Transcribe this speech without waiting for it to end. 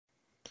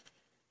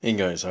Hey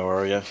guys, how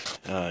are you?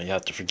 You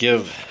have to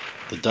forgive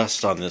the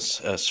dust on this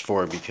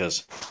S4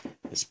 because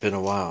it's been a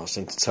while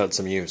since it's had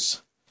some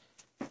use.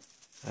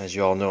 As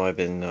you all know, I've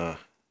been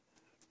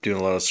doing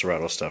a lot of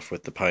Serato stuff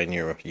with the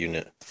Pioneer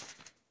unit.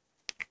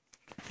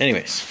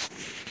 Anyways,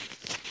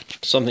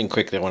 something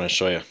quick that I want to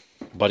show you.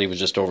 Buddy was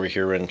just over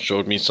here and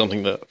showed me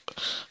something that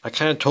I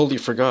kind of totally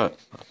forgot.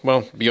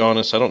 Well, to be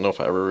honest, I don't know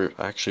if I ever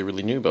actually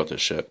really knew about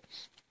this shit.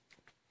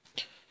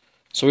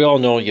 So we all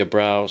know you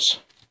browse,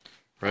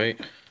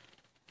 right?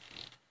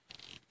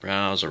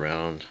 Browse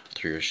around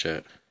through your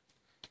shit.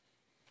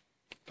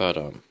 But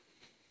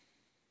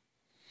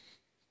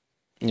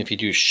if you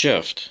do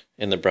shift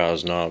in the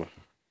browse knob,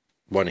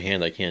 one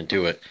hand I can't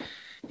do it,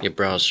 you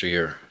browse through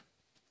your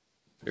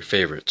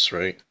favorites,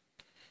 right?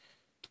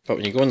 But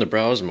when you go in the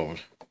browse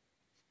mode,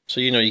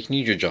 so you know you can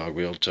use your jog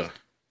wheel to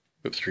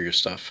whip through your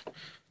stuff,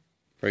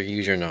 or you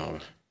use your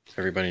knob.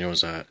 Everybody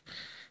knows that.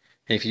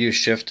 And if you do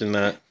shift in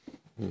that,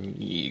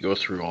 you go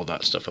through all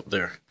that stuff up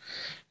there.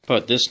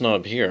 But this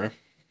knob here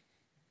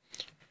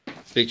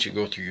makes you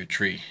go through your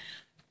tree.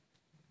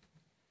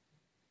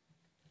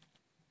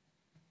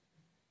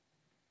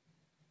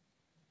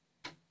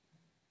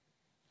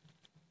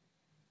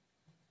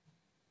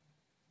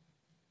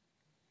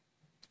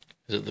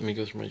 Is it let me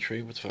go through my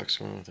tree? What the fuck's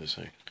going on with this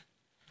thing?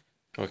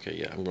 Okay,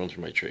 yeah, I'm going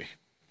through my tree.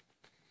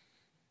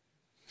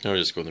 I was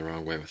just going the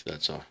wrong way with it,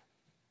 that's all.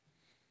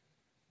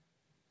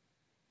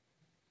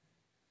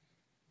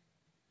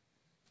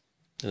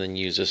 And then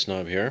use this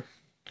knob here,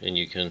 and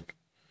you can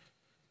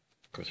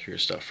go through your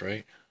stuff,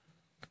 right?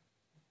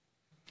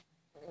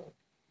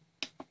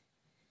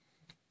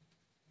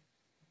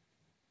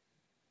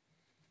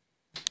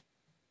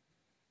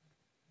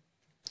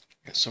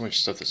 Got so much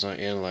stuff that's not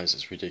analyzed,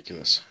 it's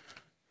ridiculous.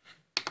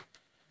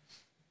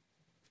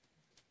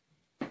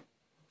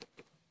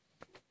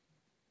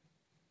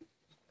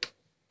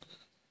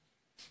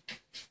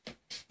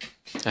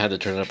 I had to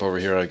turn it up over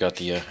here. I got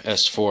the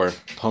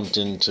S4 pumped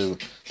into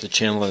the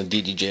channel on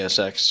the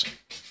DDJSX.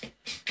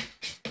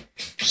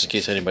 Just in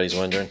case anybody's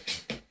wondering.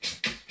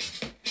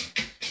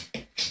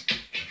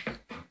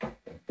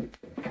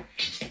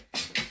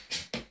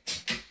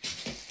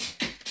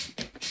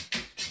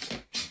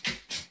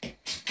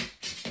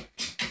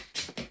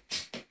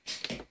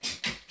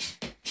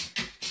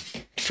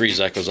 Freeze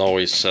echo's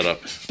always set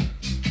up.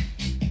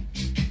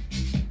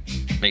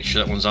 Make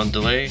sure that one's on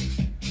delay.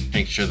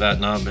 Make sure that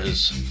knob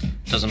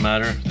doesn't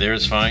matter.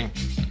 There's fine.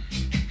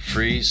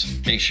 Freeze.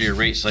 Make sure your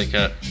rate's like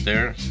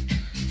there.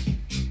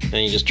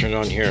 Then you just turn it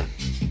on here.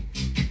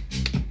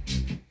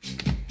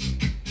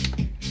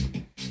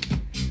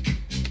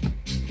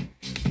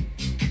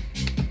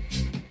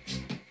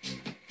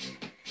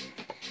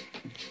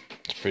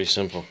 It's pretty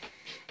simple.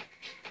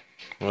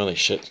 Holy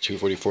shit, it's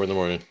 2:44 in the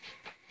morning.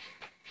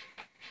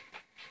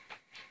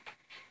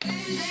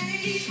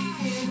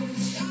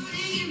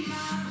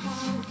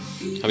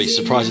 I'd be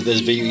surprised if this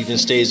video even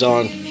stays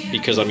on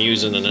because I'm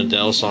using an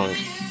Adele song.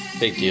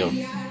 Big deal.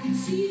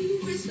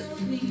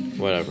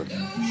 Whatever.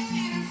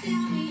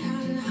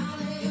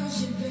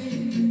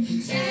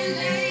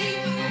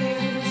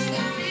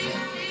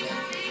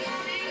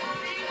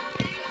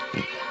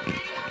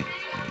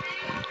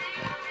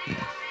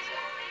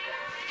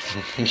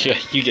 Yeah,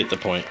 you get the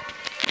point.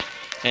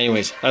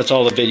 Anyways, that's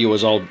all the video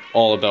was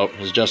all about.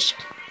 Is just,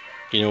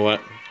 you know what?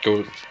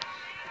 Go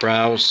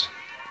browse.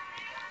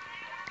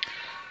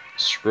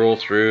 Scroll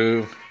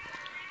through,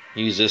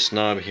 use this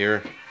knob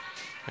here.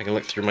 I can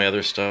look through my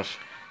other stuff,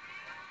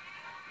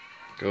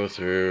 go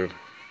through,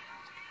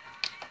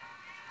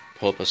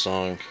 pull up a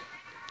song.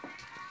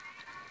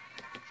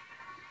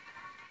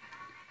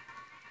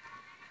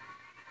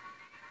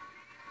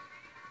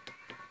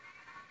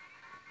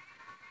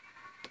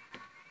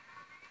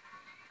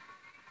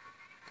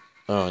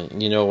 Oh,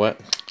 you know what?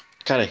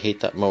 Gotta hate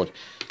that mode.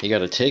 You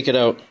gotta take it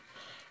out,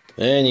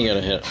 then you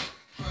gotta hit it.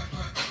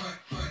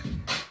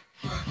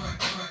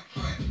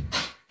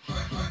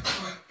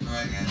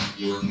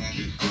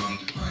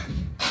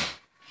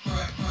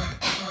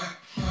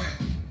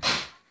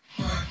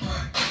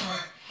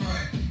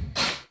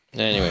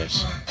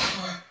 Anyways.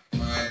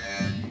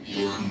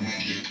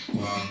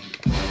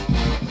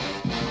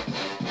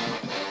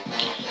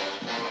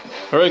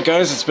 Alright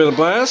guys, it's been a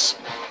blast.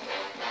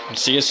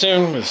 See you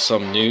soon with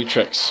some new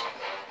tricks.